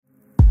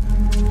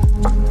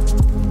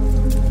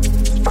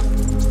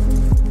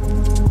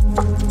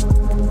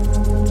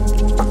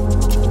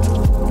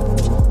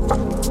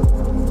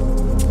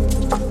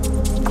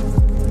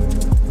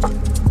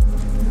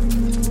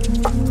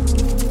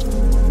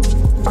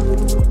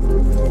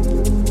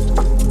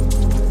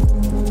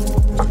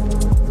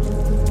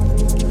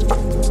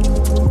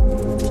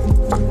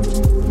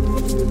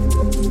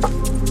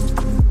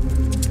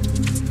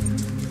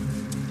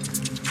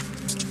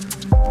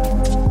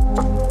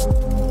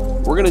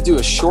to do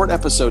a short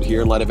episode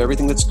here in light of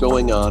everything that's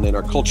going on in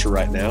our culture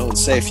right now and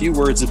say a few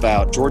words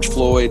about George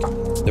Floyd,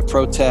 the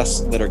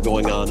protests that are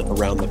going on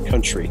around the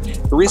country.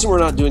 The reason we're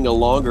not doing a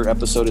longer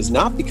episode is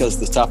not because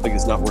this topic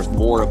is not worth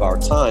more of our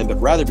time,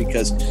 but rather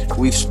because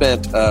we've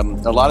spent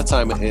a lot of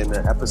time in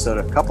an episode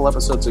a couple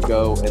episodes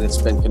ago, and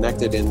it's been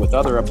connected in with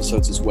other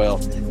episodes as well,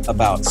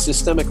 about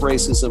systemic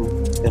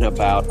racism and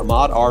about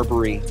Ahmaud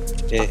Arbery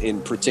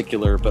in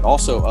particular, but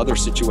also other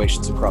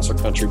situations across our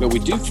country. But we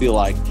do feel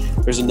like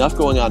there's enough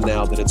going on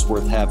now that it's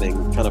worth having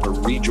kind of a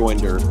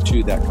rejoinder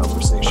to that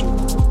conversation.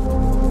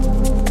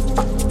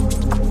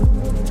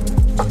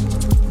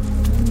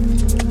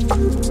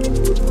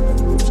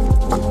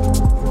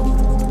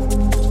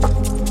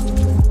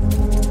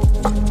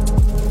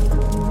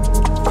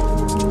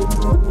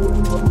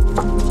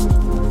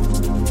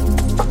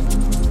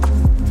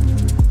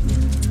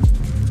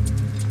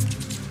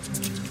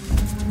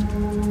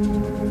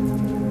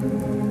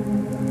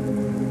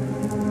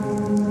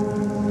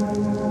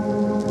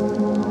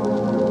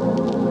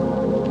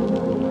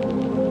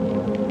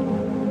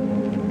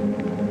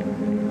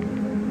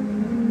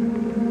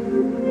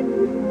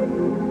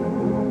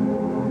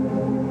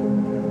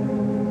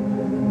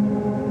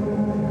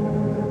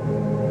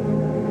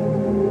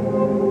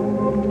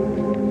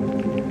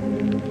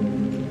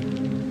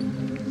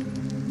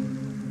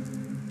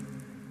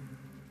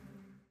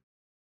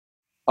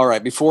 All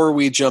right, before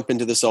we jump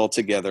into this all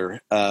together,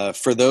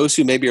 for those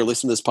who maybe are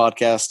listening to this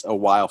podcast a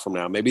while from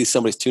now, maybe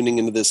somebody's tuning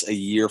into this a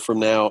year from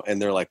now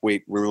and they're like,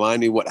 wait,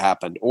 remind me what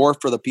happened. Or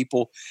for the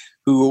people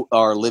who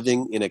are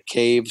living in a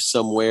cave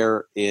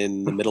somewhere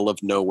in the middle of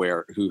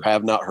nowhere who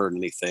have not heard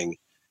anything.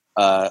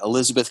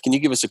 Elizabeth, can you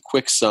give us a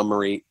quick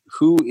summary?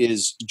 Who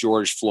is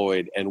George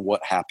Floyd and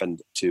what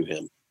happened to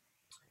him?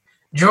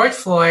 George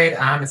Floyd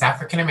is an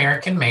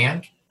African-American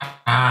man,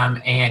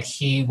 and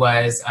he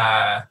was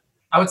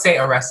I would say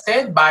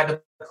arrested by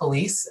the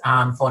police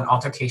for an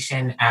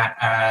altercation at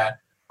a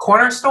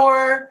corner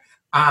store.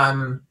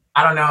 I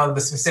don't know the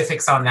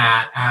specifics on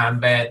that,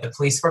 but the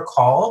police were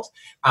called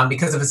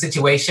because of a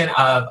situation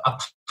of a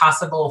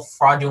possible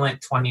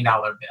fraudulent $20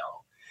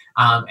 bill.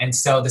 And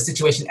so the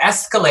situation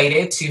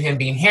escalated to him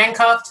being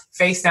handcuffed,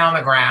 face down on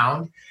the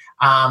ground,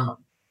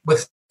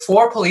 with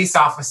 4 police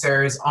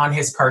officers on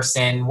his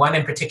person, one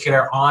in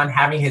particular on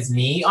having his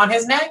knee on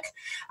his neck.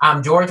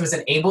 George was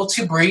unable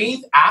to breathe,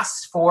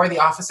 asked for the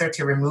officer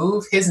to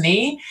remove his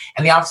knee,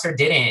 and the officer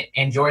didn't,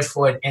 and George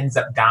Floyd ends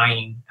up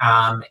dying.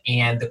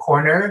 And the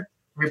coroner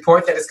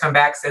report that has come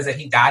back says that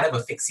he died of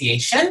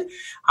asphyxiation.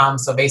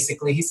 So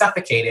basically, he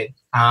suffocated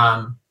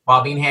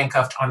while being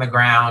handcuffed on the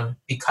ground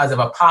because of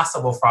a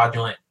possible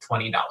fraudulent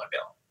 $20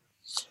 bill.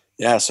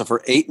 Yeah, so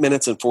for 8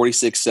 minutes and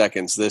 46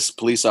 seconds, this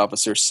police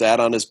officer sat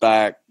on his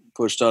back,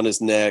 pushed on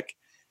his neck,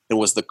 and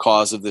was the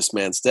cause of this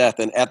man's death.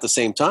 And at the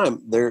same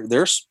time,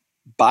 there's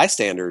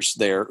bystanders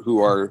there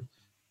who are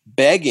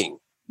begging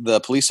the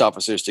police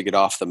officers to get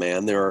off the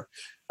man.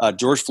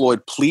 George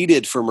Floyd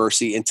pleaded for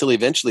mercy until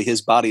eventually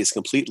his body is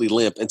completely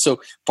limp. And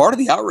so part of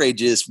the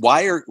outrage is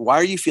why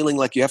are you feeling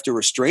like you have to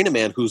restrain a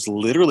man who's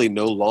literally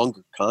no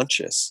longer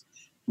conscious?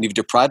 And you've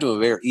deprived him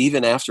of air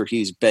even after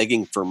he's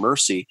begging for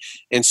mercy.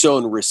 And so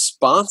in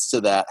response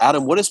to that,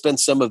 Adam, what has been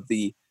some of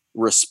the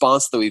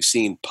response that we've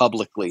seen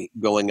publicly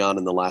going on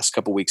in the last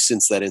couple of weeks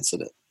since that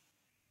incident?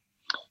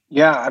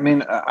 Yeah, I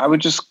mean, I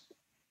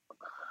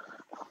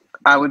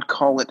would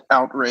call it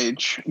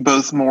outrage,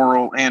 both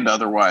moral and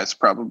otherwise,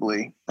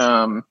 probably.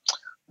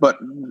 But,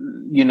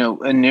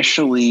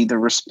 initially the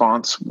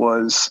response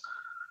was,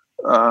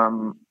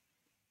 I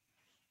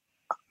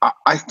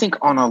think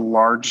on a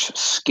large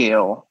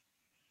scale,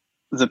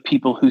 the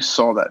people who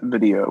saw that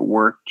video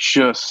were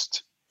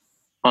just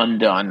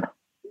undone.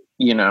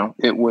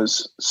 It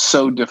was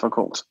so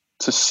difficult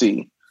to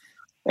see.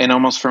 And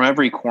almost from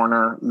every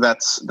corner,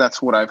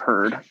 that's what I've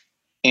heard.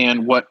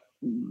 And what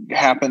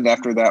happened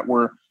after that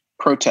were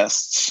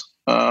protests.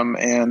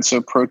 And so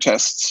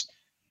protests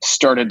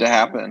started to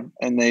happen,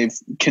 and they've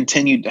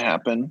continued to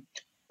happen.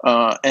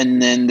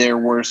 And then there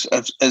was,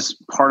 as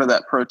part of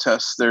that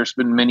protest, there's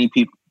been many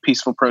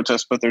peaceful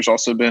protests, but there's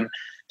also been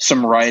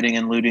some rioting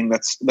and looting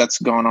that's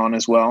gone on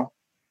as well.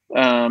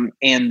 And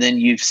then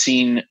you've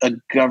seen a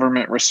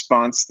government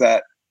response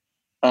that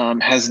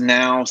has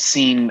now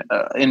seen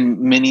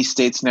in many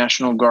states,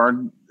 National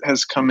Guard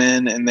has come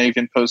in and they've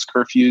imposed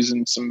curfews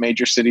in some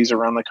major cities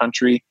around the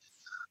country.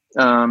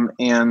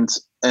 And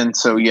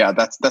so, yeah,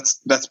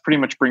 that's pretty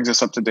much brings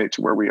us up to date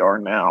to where we are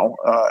now.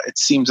 It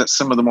seems that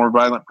some of the more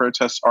violent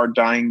protests are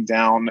dying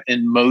down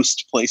in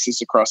most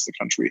places across the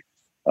country,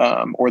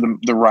 or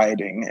the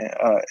rioting,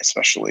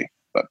 especially.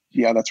 But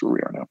yeah, that's where we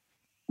are now.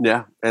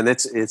 Yeah. And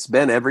it's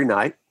been every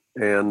night,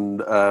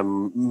 and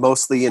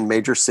mostly in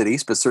major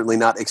cities, but certainly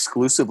not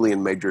exclusively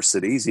in major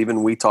cities.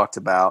 Even we talked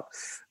about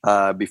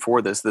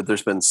before this that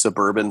there's been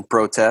suburban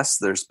protests.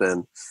 There's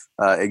been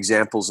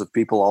examples of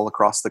people all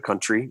across the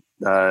country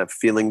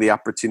feeling the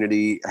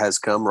opportunity has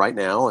come right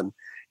now. And,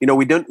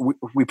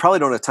 we probably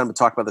don't have time to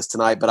talk about this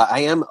tonight, but I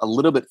am a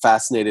little bit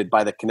fascinated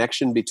by the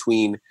connection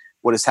between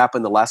what has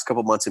happened the last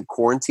couple of months in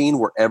quarantine,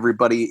 where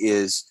everybody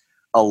is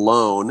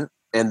alone,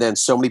 and then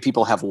so many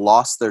people have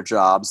lost their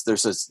jobs.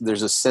 There's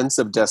a sense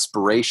of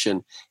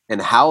desperation,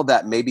 and how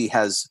that maybe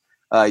has,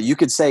 you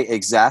could say,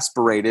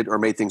 exasperated or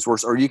made things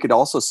worse, or you could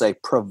also say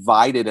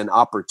provided an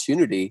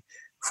opportunity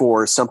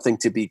for something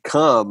to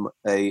become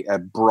a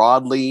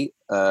broadly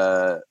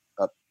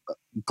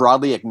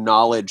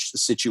acknowledged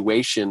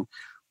situation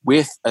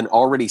with an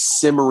already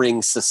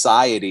simmering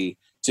society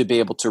to be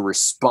able to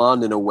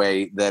respond in a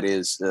way that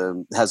is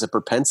has a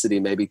propensity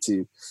maybe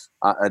to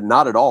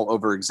not at all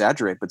over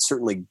exaggerate, but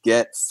certainly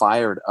get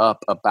fired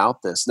up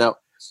about this. Now,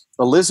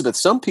 Elizabeth,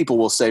 some people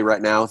will say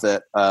right now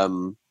that,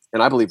 and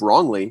I believe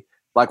wrongly,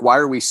 like, why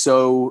are we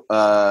so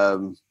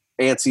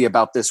antsy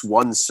about this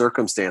one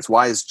circumstance?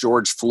 Why is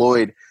George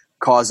Floyd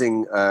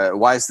causing,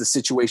 why is the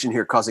situation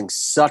here causing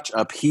such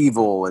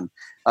upheaval? And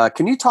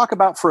can you talk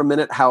about for a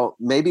minute how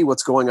maybe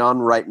what's going on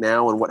right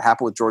now and what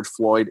happened with George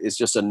Floyd is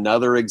just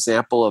another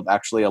example of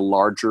actually a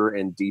larger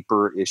and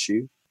deeper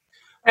issue?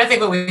 I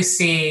think what we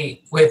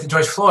see with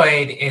George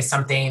Floyd is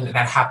something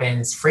that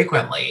happens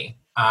frequently.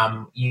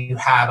 You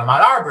have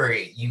Ahmaud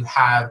Arbery, you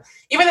have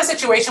even the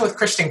situation with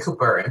Christian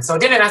Cooper. And so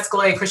it didn't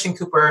escalate. Christian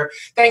Cooper,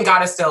 thank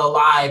God, is still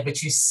alive.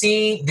 But you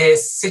see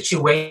this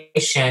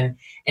situation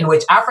in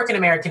which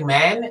African-American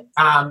men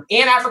and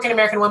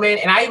African-American women,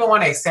 and I even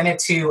want to extend it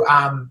to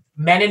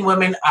men and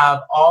women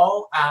of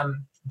all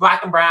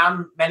Black and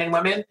brown men and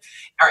women,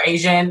 our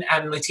Asian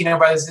and Latino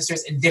brothers and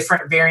sisters in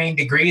different varying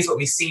degrees. What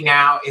we see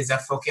now is a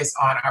focus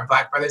on our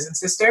Black brothers and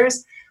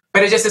sisters,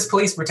 but it just is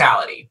police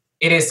brutality.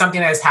 It is something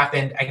that has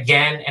happened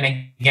again and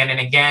again and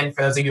again.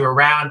 For those of you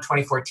around,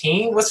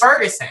 2014 was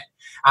Ferguson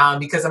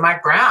because of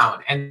Mike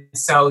Brown. And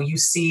so you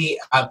see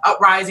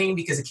uprising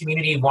because the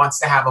community wants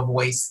to have a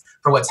voice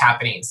for what's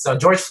happening. So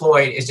George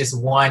Floyd is just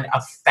one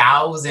of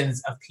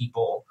thousands of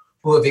people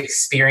who have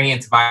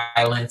experienced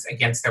violence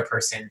against their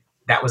person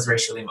that was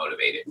racially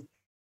motivated.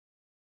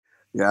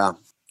 Yeah.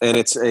 And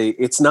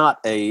it's not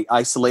a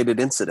isolated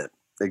incident.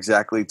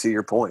 Exactly to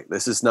your point.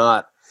 This is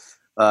not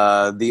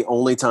the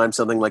only time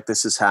something like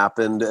this has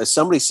happened. As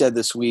somebody said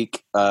this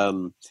week,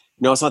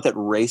 it's not that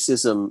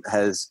racism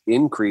has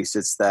increased.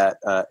 It's that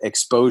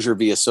exposure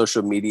via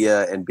social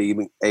media and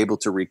being able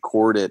to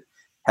record it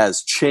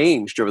has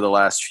changed over the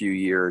last few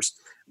years.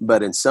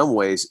 But in some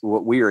ways,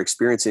 what we are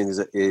experiencing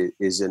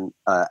is an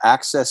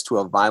access to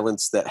a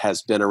violence that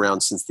has been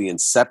around since the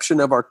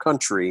inception of our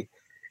country.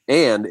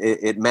 And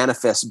it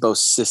manifests both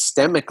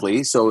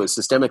systemically. So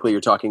systemically,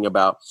 you're talking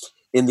about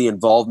in the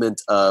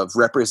involvement of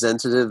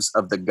representatives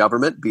of the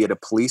government, be it a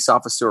police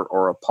officer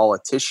or a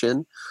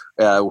politician,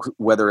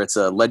 whether it's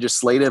a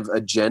legislative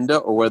agenda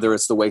or whether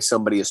it's the way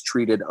somebody is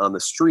treated on the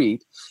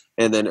street.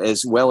 And then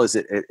as well as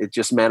it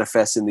just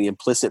manifests in the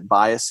implicit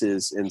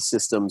biases and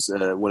systems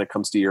when it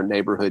comes to your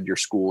neighborhood, your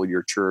school,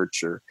 your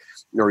church, or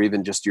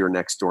even just your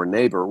next door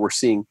neighbor. We're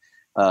seeing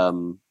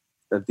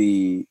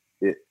like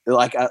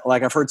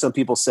I've heard some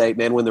people say,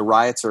 man, when the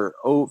riots are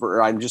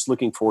over, I'm just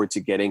looking forward to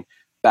getting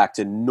back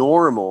to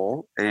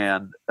normal.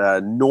 And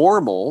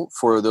normal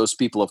for those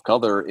people of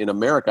color in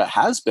America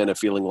has been a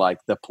feeling like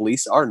the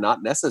police are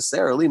not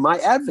necessarily my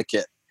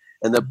advocate.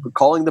 And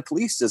calling the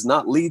police does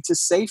not lead to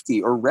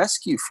safety or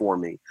rescue for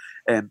me.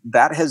 And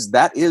that is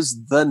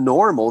the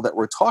normal that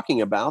we're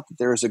talking about. That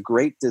there is a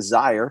great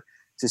desire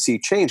to see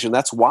change. And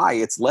that's why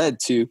it's led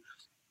to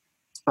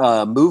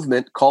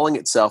movement calling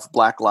itself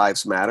Black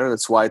Lives Matter.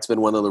 That's why it's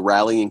been one of the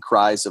rallying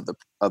cries of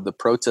the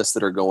protests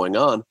that are going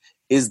on,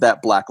 is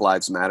that Black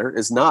Lives Matter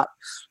is not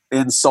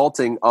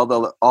insulting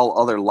all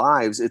other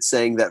lives. It's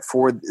saying that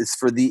for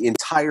the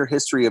entire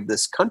history of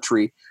this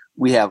country,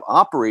 we have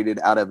operated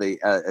out of a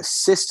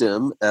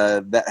system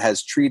that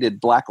has treated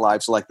Black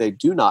lives like they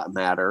do not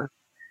matter.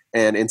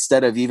 And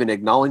instead of even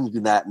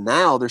acknowledging that,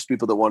 now there's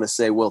people that want to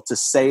say, well, to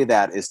say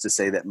that is to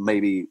say that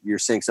maybe you're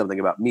saying something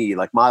about me,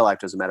 like my life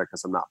doesn't matter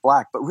because I'm not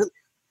Black. But really,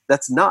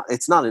 it's not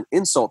an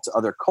insult to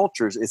other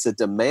cultures. It's a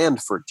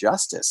demand for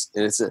justice.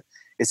 And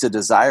it's a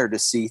desire to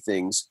see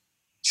things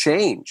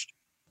changed.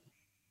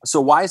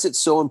 So why is it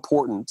so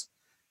important?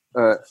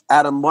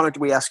 Adam, why don't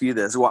we ask you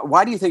this?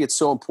 Why do you think it's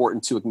so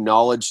important to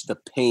acknowledge the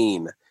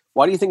pain?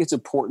 Why do you think it's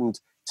important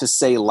to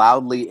say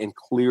loudly and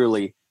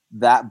clearly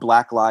that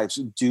Black lives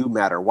do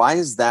matter? Why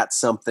is that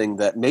something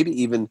that maybe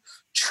even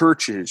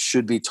churches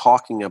should be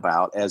talking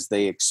about as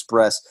they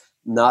express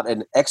not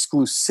an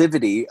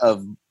exclusivity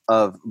of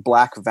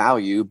Black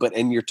value, but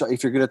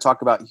if you're going to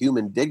talk about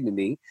human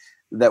dignity,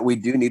 that we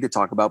do need to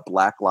talk about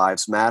Black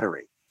lives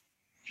mattering?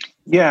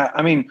 Yeah,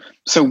 I mean,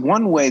 so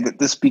one way that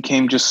this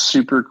became just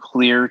super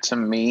clear to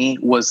me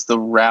was the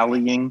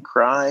rallying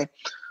cry.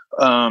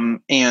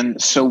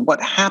 And so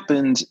what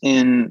happened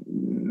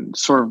in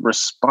sort of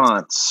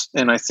response,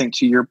 and I think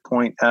to your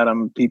point,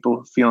 Adam,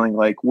 people feeling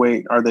like,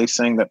 wait, are they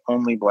saying that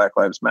only Black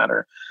lives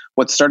matter?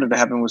 What started to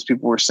happen was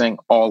people were saying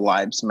all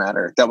lives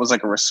matter. That was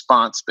like a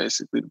response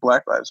basically to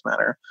Black Lives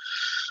Matter.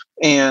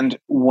 And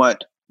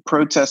what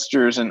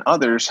protesters and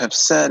others have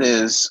said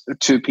is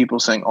to people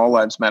saying all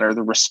lives matter,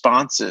 the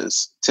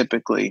responses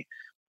typically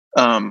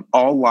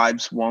all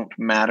lives won't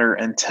matter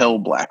until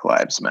Black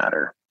Lives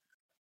Matter.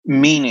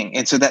 Meaning,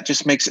 and so that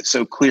just makes it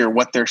so clear.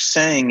 What they're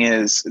saying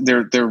is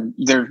they're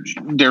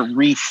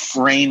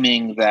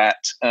reframing that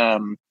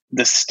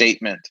the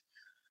statement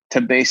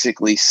to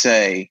basically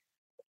say,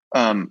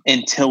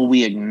 until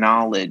we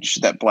acknowledge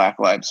that Black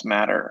Lives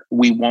Matter,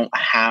 we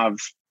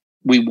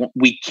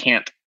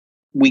can't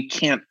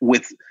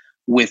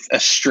with a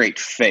straight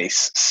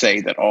face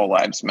say that all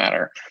lives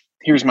matter.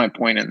 Here's my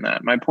point in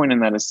that. My point in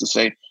that is to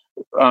say,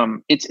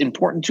 it's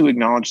important to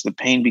acknowledge the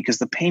pain because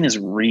the pain is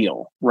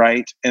real,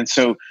 right? And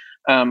so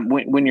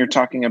when you're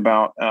talking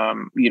about,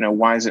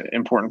 why is it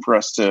important for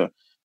us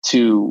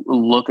to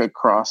look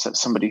across at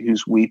somebody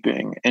who's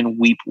weeping and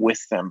weep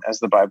with them, as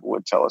the Bible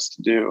would tell us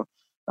to do?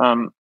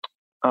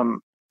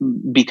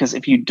 Because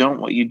if you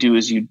don't, what you do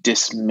is you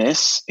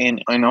dismiss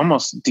and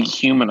almost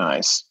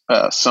dehumanize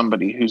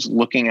somebody who's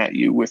looking at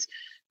you with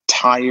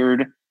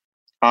tired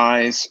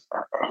eyes,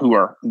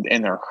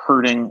 and they're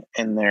hurting,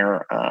 and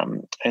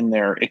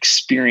they're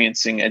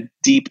experiencing a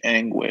deep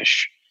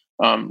anguish.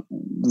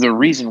 The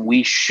reason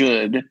we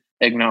should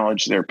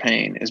acknowledge their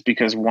pain is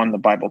because, one, the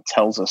Bible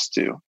tells us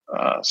to.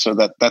 So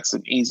that's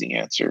an easy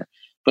answer.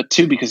 But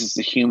two, because it's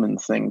the human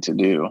thing to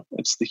do.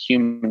 It's the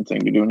human thing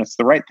to do, and it's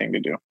the right thing to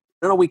do.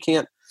 No, we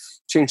can't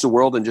change the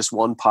world in just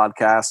one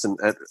podcast, and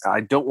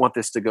I don't want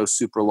this to go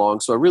super long.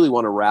 So I really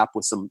want to wrap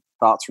with some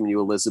thoughts from you,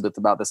 Elizabeth,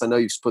 about this. I know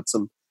you've put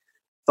some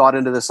thought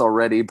into this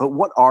already, but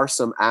what are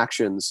some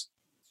actions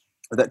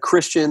that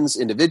Christians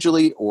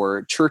individually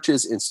or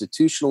churches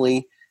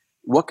institutionally,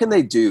 what can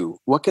they do?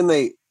 What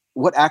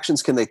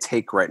actions can they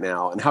take right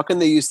now? And how can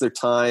they use their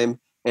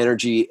time,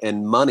 energy,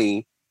 and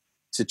money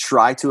to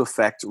try to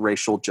affect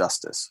racial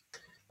justice?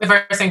 The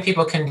first thing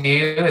people can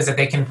do is that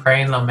they can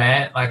pray and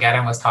lament, like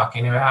Adam was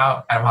talking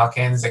about, Adam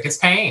Hawkins. Like, it's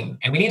pain,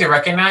 and we need to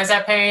recognize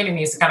that pain. It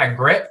needs to kind of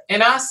grip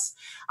in us,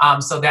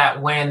 so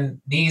that when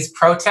these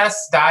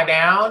protests die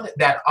down,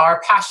 that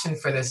our passion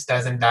for this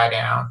doesn't die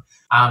down.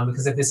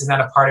 Because if this is not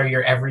a part of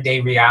your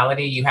everyday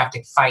reality, you have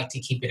to fight to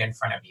keep it in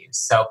front of you.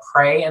 So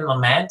pray and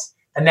lament.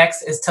 The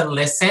next is to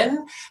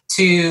listen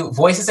to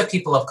voices of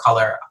people of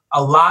color.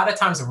 A lot of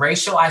times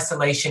racial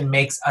isolation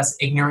makes us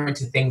ignorant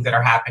to things that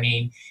are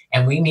happening,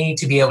 and we need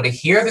to be able to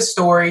hear the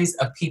stories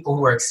of people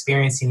who are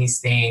experiencing these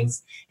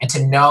things and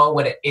to know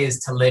what it is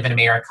to live in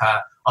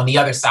America on the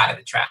other side of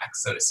the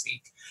tracks, so to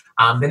speak.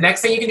 The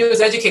next thing you can do is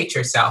educate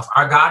yourself.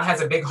 Our God has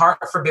a big heart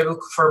for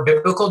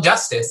biblical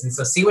justice. And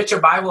so see what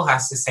your Bible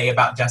has to say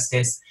about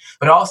justice,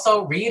 but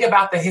also read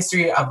about the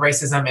history of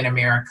racism in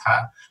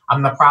America.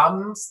 The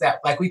problems that,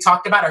 like we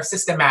talked about, are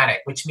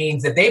systematic, which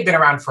means that they've been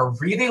around for a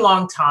really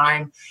long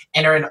time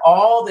and are in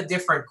all the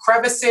different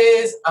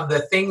crevices of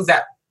the things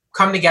that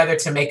come together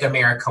to make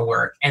America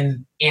work.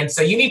 And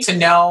so you need to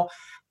know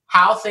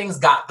how things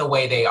got the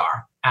way they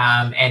are.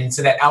 And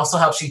so that also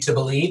helps you to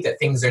believe that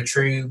things are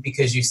true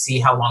because you see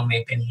how long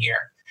they've been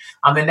here.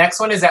 The next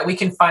one is that we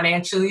can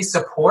financially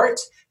support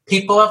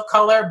people of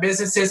color,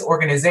 businesses,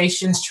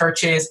 organizations,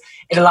 churches.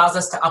 It allows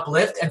us to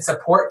uplift and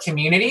support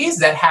communities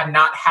that have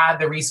not had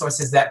the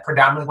resources that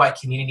predominantly white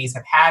communities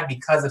have had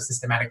because of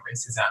systematic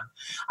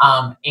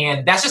racism.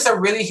 And that's just a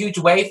really huge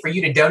way for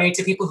you to donate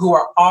to people who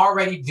are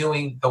already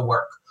doing the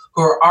work,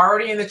 who are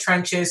already in the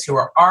trenches, who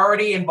are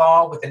already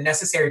involved with the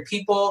necessary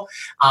people,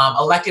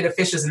 elected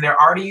officials, and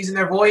they're already using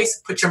their voice.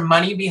 Put your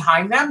money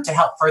behind them to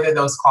help further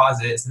those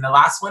causes. And the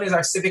last one is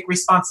our civic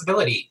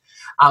responsibility.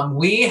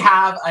 We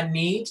have a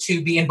need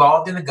to be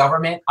involved in the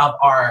government of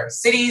our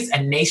cities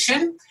and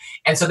nation.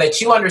 And so that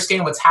you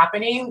understand what's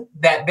happening,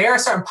 that there are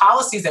certain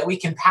policies that we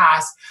can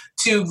pass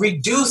to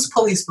reduce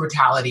police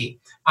brutality.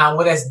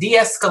 With as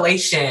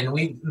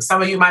de-escalation,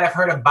 some of you might have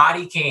heard of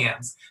body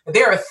cams.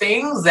 There are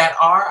things that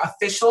our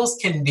officials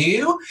can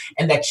do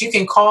and that you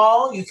can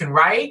call, you can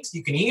write,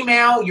 you can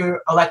email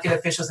your elected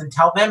officials and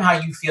tell them how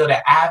you feel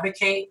to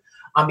advocate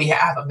on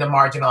behalf of the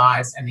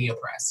marginalized and the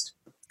oppressed.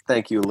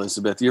 Thank you,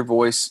 Elizabeth. Your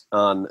voice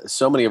on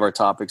so many of our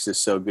topics is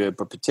so good,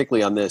 but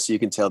particularly on this, you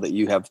can tell that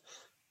you have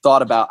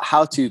thought about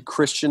how to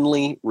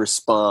Christianly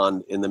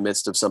respond in the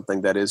midst of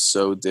something that is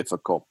so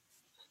difficult.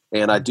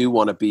 And I do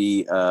want to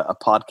be a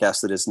podcast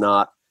that is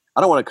not,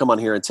 I don't want to come on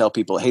here and tell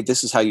people, hey,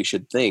 this is how you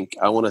should think.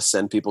 I want to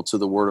send people to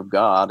the Word of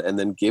God and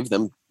then give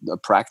them the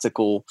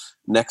practical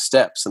next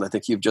steps. And I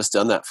think you've just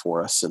done that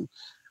for us. And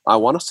I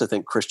want us to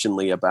think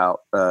Christianly about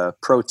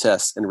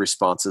protests and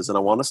responses. And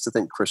I want us to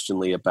think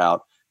Christianly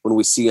about when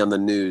we see on the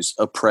news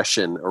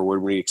oppression or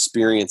when we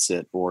experience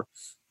it. Or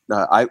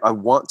I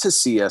want to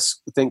see us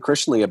think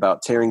Christianly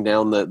about tearing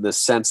down the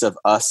sense of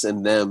us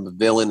and them,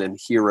 villain and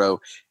hero,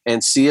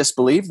 and see us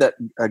believe that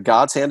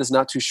God's hand is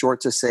not too short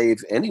to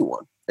save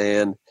anyone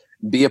and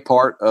be a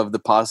part of the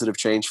positive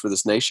change for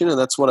this nation. And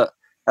that's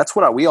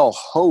what we all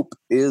hope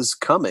is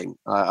coming.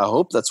 I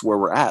hope that's where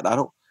we're at. I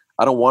don't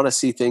want to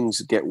see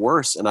things get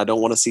worse, and I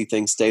don't want to see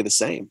things stay the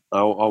same.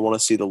 I want to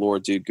see the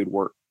Lord do good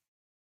work.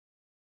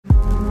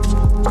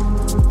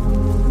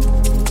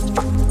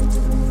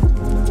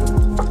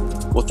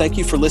 Well, Well, thank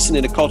you for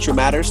listening to Culture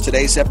Matters.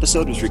 Today's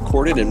episode was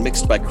recorded and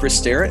mixed by Chris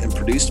Starrett and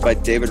produced by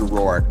David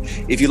Rourke.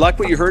 If you like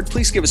what you heard,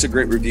 please give us a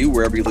great review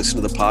wherever you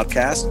listen to the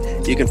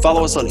podcast. You can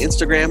follow us on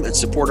Instagram and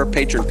support our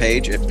Patreon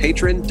page at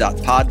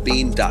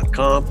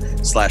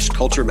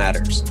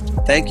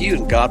patron.podbean.com/culturematters. Thank you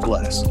and God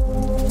bless.